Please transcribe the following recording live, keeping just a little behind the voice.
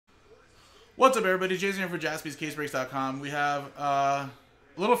What's up, everybody? Jason here for JaspysCaseBreaks.com. We have a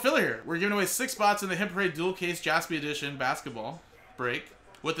little filler here. We're giving away 6 spots in the Hit Parade Dual Case Jaspy Edition basketball break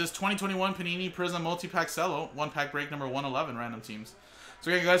with this 2021 Panini Prizm Multi-Pack Cello 1-pack break number 111 random teams. So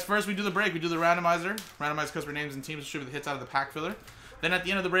again, guys, first we do the break. We do the randomizer. Randomize customer names and teams, distribute the hits out of the pack filler. Then at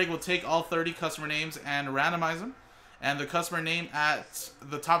the end of the break, we'll take all 30 customer names and randomize them. And the customer name at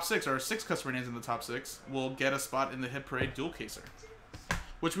the top 6, or 6 customer names in the top 6, will get a spot in the Hit Parade Dual Caser,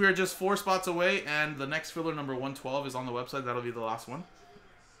 which we are just 4 spots away, and the next filler, number 112, is on the website. That'll be the last one.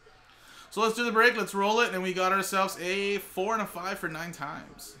 So let's do the break. Let's roll it, and we got ourselves a 4 and a 5 for 9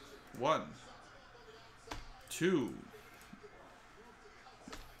 times. 1, 2,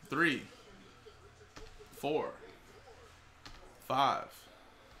 3, 4, 5,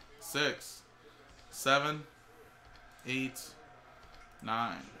 6, 7, 8,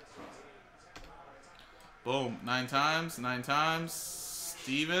 9. Boom. 9 times. 9 times.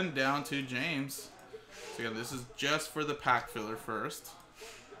 Steven down to James. So again, this is just for the pack filler first.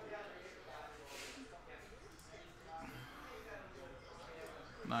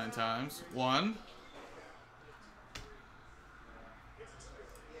 Nine times. 1,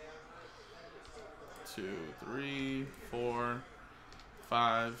 2, 3, 4,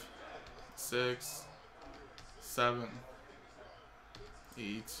 5, 6, 7,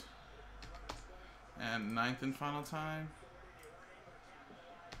 8, and 9th and final time.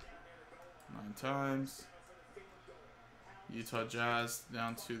 9 times. Utah Jazz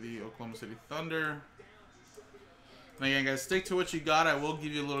down to the Oklahoma City Thunder. And again, guys, stick to what you got. I will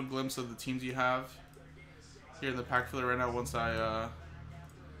give you a little glimpse of the teams you have here in the pack filler right now once I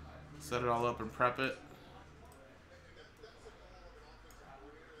set it all up and prep it.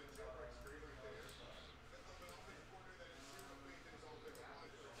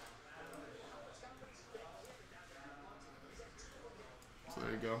 So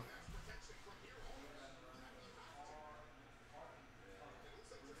there you go.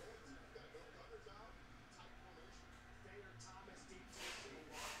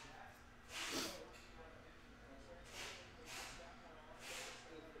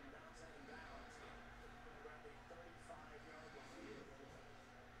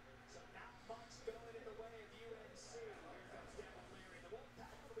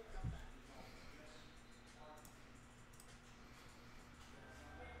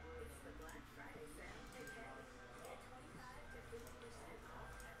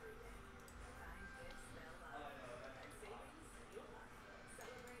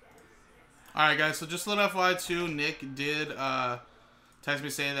 Alright, guys, so just a little FYI too, Nick did text me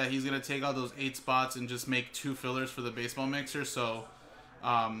saying that he's going to take all those 8 spots and just make 2 fillers for the baseball mixer. So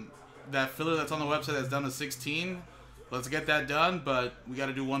that filler that's on the website that's down to 16, let's get that done, but we got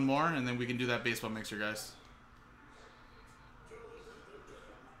to do 1 more and then we can do that baseball mixer, guys.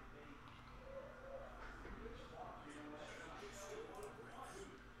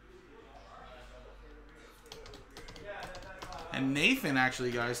 And Nathan, actually,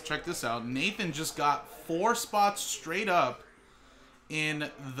 guys, check this out. Nathan just got 4 spots straight up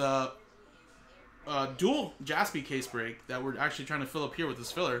in the dual Jaspy case break that we're actually trying to fill up here with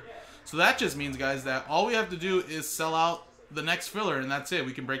this filler. So that just means, guys, that all we have to do is sell out the next filler, and that's it.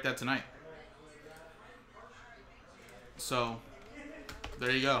 We can break that tonight. So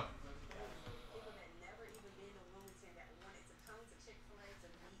there you go.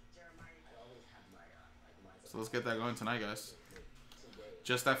 So let's get that going tonight, guys.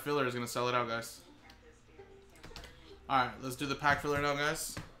 Just that filler is going to sell it out, guys. Alright, let's do the pack filler now,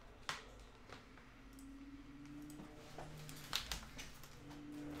 guys.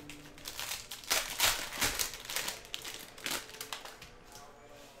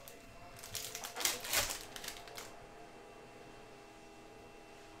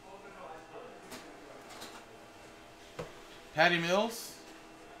 Patty Mills,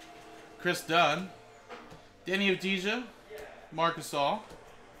 Chris Dunn, Danny Avdija, Marcus All.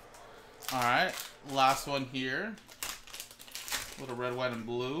 Alright, last one here. Little red, white, and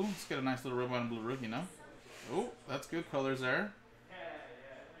blue. Let's get a nice little red, white, and blue rookie now. Oh, that's good colors there.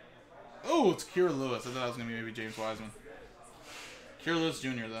 Oh, it's Kira Lewis. I thought that was going to be maybe James Wiseman. Kira Lewis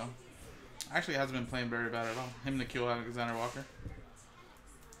Jr., though. Actually hasn't been playing very bad at all. Him, Nikhil Alexander Walker.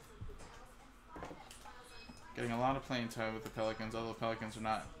 Getting a lot of playing time with the Pelicans, although the Pelicans are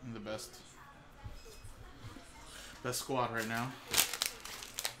not in the best squad right now.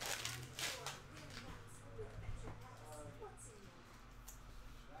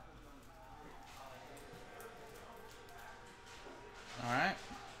 All right,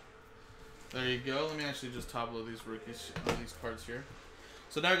 there you go. Let me actually just top load these rookies, these cards here.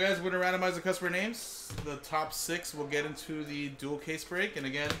 So now, guys, we're going to randomize the customer names. The top 6 will get into the dual case break. And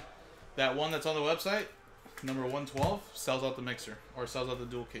again, That one that's on the website, number 112, sells out the mixer, or sells out the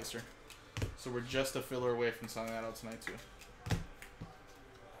dual caser. So we're just a filler away from selling that out tonight too.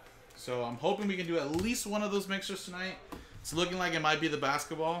 So I'm hoping we can do at least one of those mixers tonight. It's looking like it might be the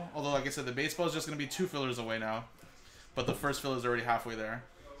basketball, although like I said, the baseball is just going to be 2 fillers away now. But the first filler is already halfway there.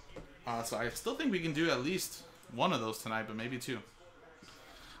 So I still think we can do at least one of those tonight, but maybe 2.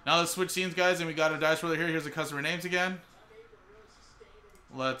 Now let's switch scenes, guys, and we got a dice roller here. Here's the customer names again.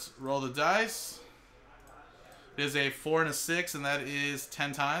 Let's roll the dice. It is a 4 and a 6, and that is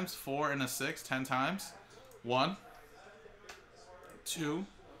 10 times. 4 and a 6, 10 times. 1, 2,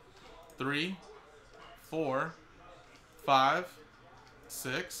 3, 4, 5,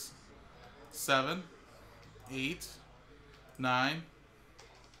 6, 7, 8, 9,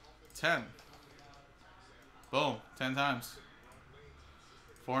 10. Boom, 10 times.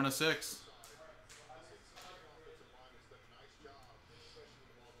 4 and a 6.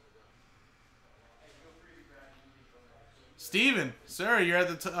 Steven, sir, you're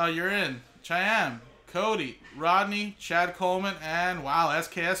at the you're in. Cheyenne, Cody, Rodney, Chad Coleman, and wow,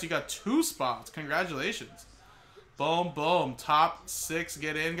 SKS, you got 2 spots. Congratulations. Boom, boom. Top 6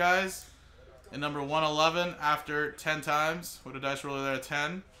 get in, guys. And number 111 after 10 times. With a dice roller there,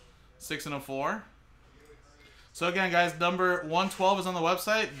 10, 6 and a 4. So again, guys, number 112 is on the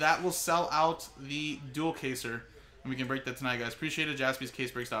website. That will sell out the dual caser. And we can break that tonight, guys. Appreciate it.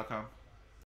 JaspysCaseBreaks.com.